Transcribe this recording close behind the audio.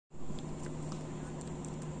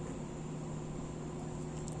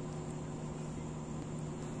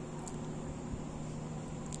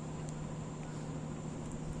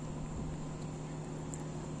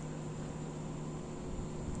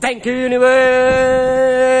Thank you, universe.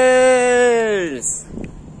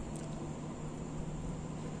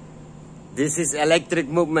 This is Electric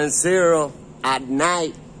Movement Zero at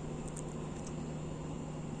night.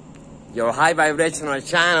 Your high vibrational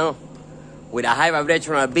channel with a high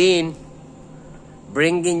vibrational being,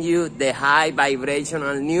 bringing you the high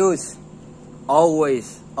vibrational news.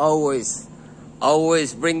 Always, always,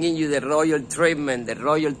 always bringing you the royal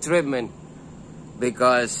treatment,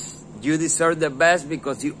 because you deserve the best,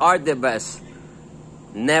 because you are the best.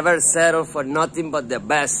 Never settle for nothing but the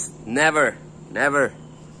best. Never, never,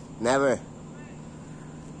 never.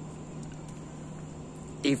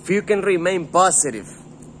 If you can remain positive,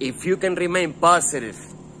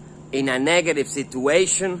 in a negative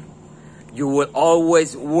situation, you will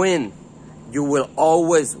always win. You will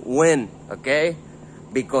always win, okay?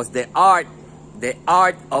 Because the art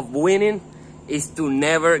of winning is to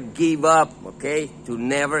never give up, okay? To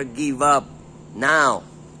never give up. Now,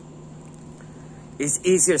 it's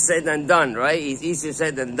easier said than done, right? It's easier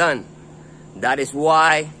said than done. That is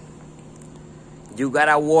why you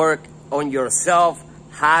gotta work on yourself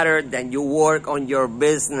harder than you work on your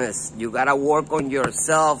business. You gotta work on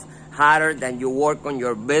yourself harder than you work on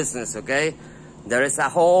your business, okay? There is a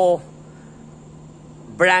whole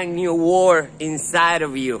brand new war inside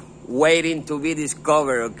of you waiting to be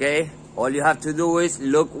discovered, okay? All you have to do is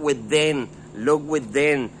look within,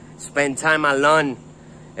 spend time alone,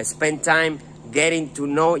 spend time getting to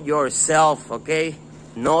know yourself, okay?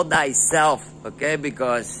 Know thyself, okay?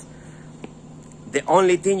 Because the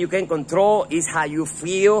only thing you can control is how you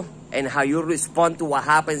feel and how you respond to what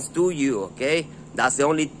happens to you, okay? That's the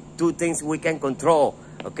only two things we can control,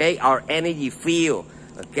 okay? Our energy field,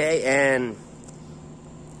 okay? And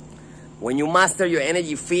when you master your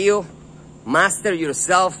energy field, master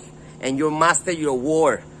yourself and you master your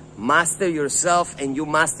war. Master yourself and you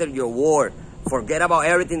master your war. Forget about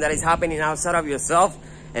everything that is happening outside of yourself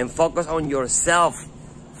and focus on yourself.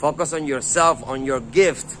 Focus on yourself, on your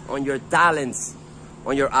gift, on your talents,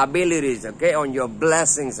 on your abilities, okay? On your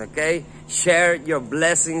blessings, okay? Share your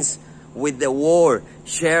blessings with the world.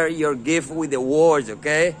 Share your gift with the world,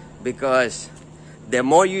 okay? Because the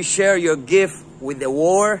more you share your gift with the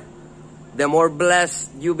world, the more blessed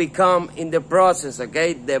you become in the process,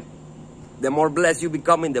 okay? The more blessed you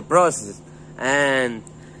become in the process. And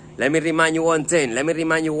let me remind you one thing.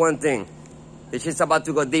 This is about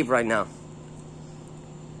to go deep right now.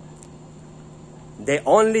 The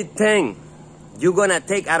only thing you're gonna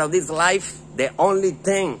take out of this life,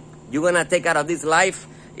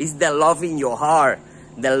 is the love in your heart.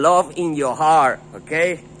 The love in your heart,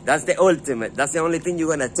 okay? That's the ultimate. That's the only thing you're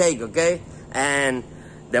gonna take, okay? And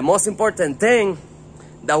the most important thing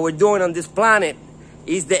that we're doing on this planet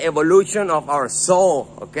is the evolution of our soul,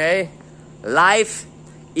 okay? Life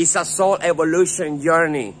is a soul evolution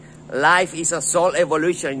journey. Life is a soul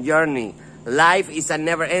evolution journey. Life is a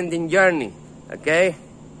never-ending journey, okay?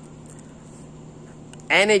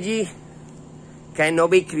 Energy cannot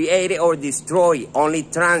be created or destroyed, only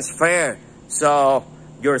transferred. So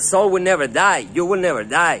your soul will never die. You will never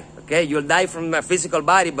die, okay? You'll die from a physical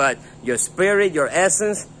body, but your spirit, your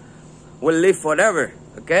essence will live forever,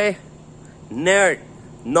 okay? Nerd,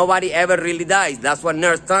 nobody ever really dies. That's what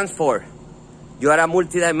nerd stands for. You are a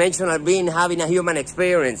multidimensional being having a human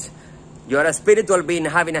experience. You are a spiritual being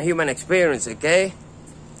having a human experience, okay?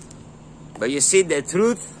 But you see, the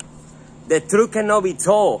truth cannot be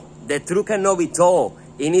told. The truth cannot be told.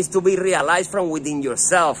 It needs to be realized from within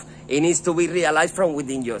yourself. It needs to be realized from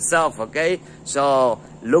within yourself, okay? So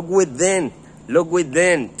look within.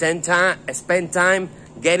 Spend time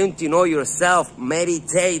getting to know yourself.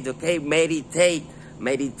 Meditate, okay? Meditate.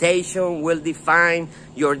 Meditation will define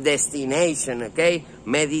your destination, okay?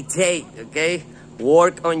 Meditate, okay?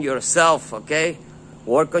 Work on yourself, okay?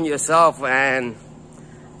 Work on yourself, and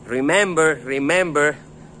remember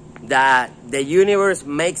that the universe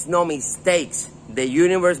makes no mistakes. The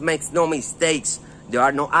universe makes no mistakes. There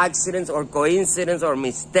are no accidents or coincidences or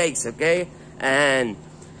mistakes, okay? And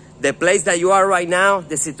the place that you are right now,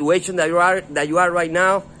 the situation that you are right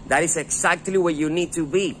now, that is exactly where you need to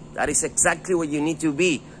be. That is exactly where you need to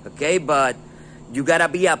be, okay? But you gotta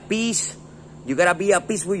be at peace. You gotta be at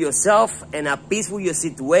peace with yourself and at peace with your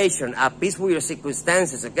situation, at peace with your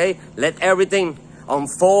circumstances, okay? Let everything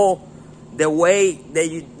unfold the way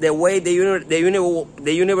the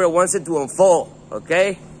universe wants it to unfold,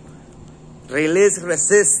 okay? Release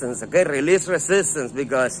resistance, okay? Release resistance,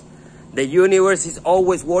 because the universe is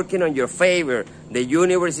always working on your favor. The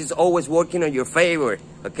universe is always working on your favor,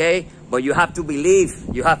 okay? But you have to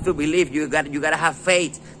believe. You have to believe. You gotta have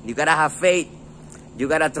faith. You gotta have faith You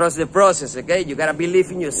gotta trust the process, okay? You gotta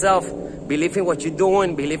believe in yourself, believe in what you're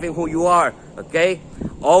doing, believe in who you are, okay?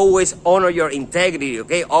 Always honor your integrity,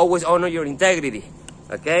 okay? Always honor your integrity,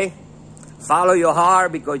 okay? Follow your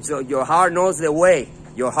heart, because your heart knows the way.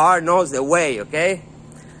 Your heart knows the way, okay?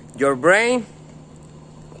 Your brain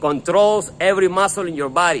controls every muscle in your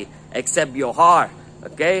body except your heart,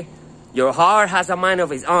 okay? Your heart has a mind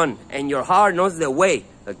of its own, and your heart knows the way,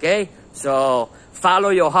 okay? So follow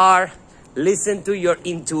your heart. Listen to your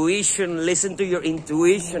intuition,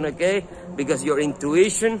 okay? Because your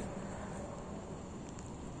intuition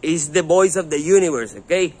is the voice of the universe,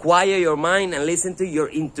 okay? Quiet your mind and listen to your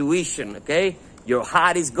intuition, okay? Your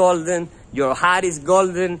heart is golden, your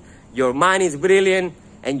mind is brilliant,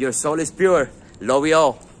 and your soul is pure. Love you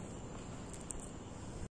all.